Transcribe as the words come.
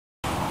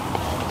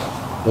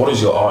What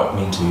does your art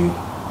mean to you?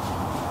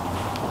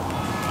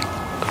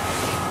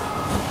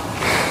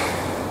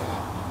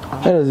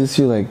 How does this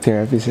feel like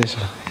therapy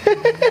session?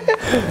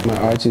 My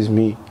art is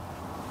me.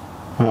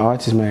 My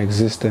art is my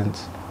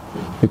existence.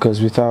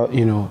 Because without,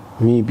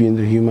 me being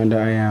the human that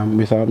I am,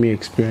 without me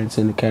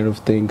experiencing the kind of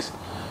things,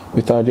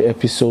 without the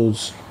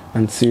episodes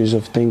and series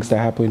of things that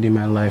happened in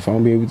my life, I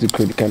won't be able to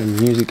create the kind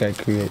of music I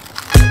create.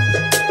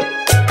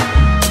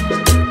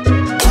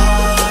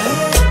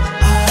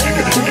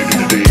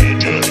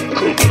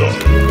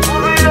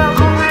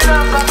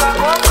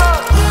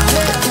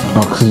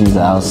 Oxygen's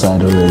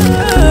outside already.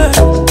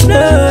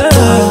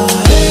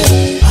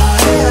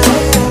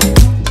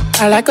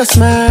 I like a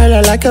smile,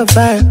 I like a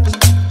vibe.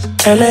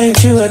 I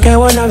like you, I get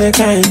one of a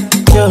kind.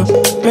 Yo,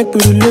 make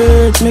we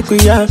relate, make we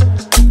yap.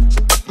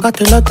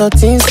 Got a lot of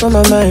things on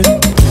my mind.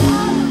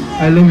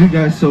 I love you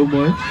guys so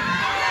much.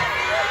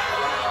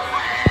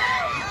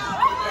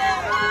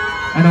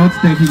 And I want to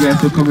thank you guys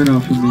for coming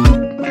out for me.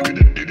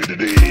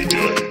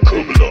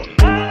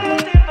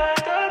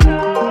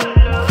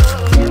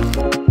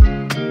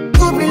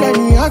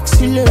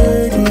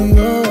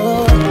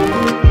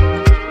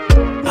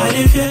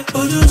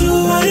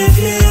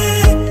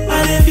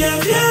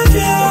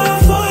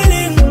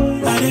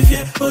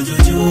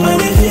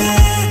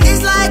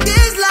 It's like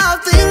this love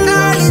thing,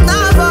 girl, it's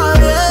not for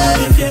me.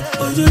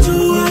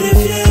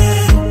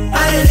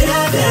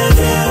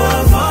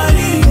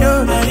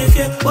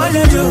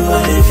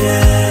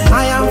 I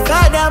am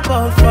fed up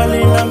of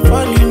falling, I'm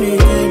falling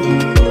again.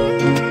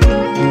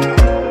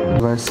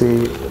 If I say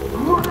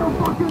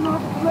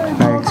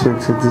I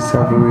expected this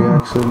type of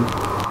reaction,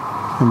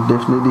 I'm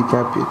definitely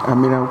happy. I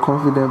mean, I'm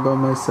confident about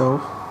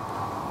myself,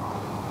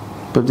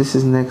 but this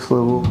is next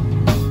level.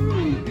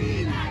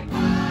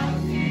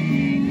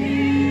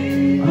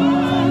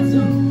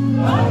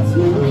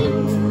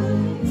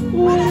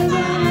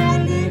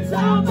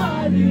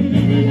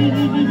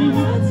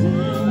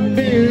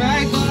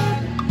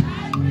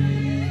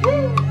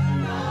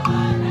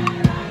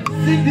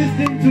 Sing this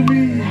thing to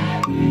me.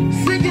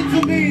 Sing it to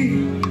me.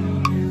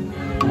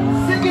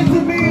 Sing it to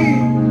me.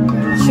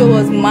 Show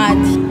was mad.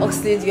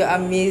 Oxlade, you're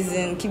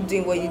amazing. Keep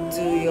doing what you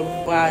do.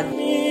 You're bad.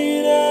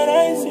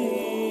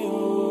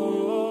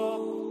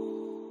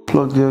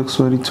 Plug the X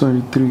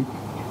 2023.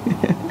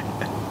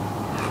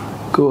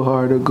 Go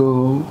hard or go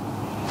home.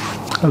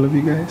 I love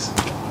you guys.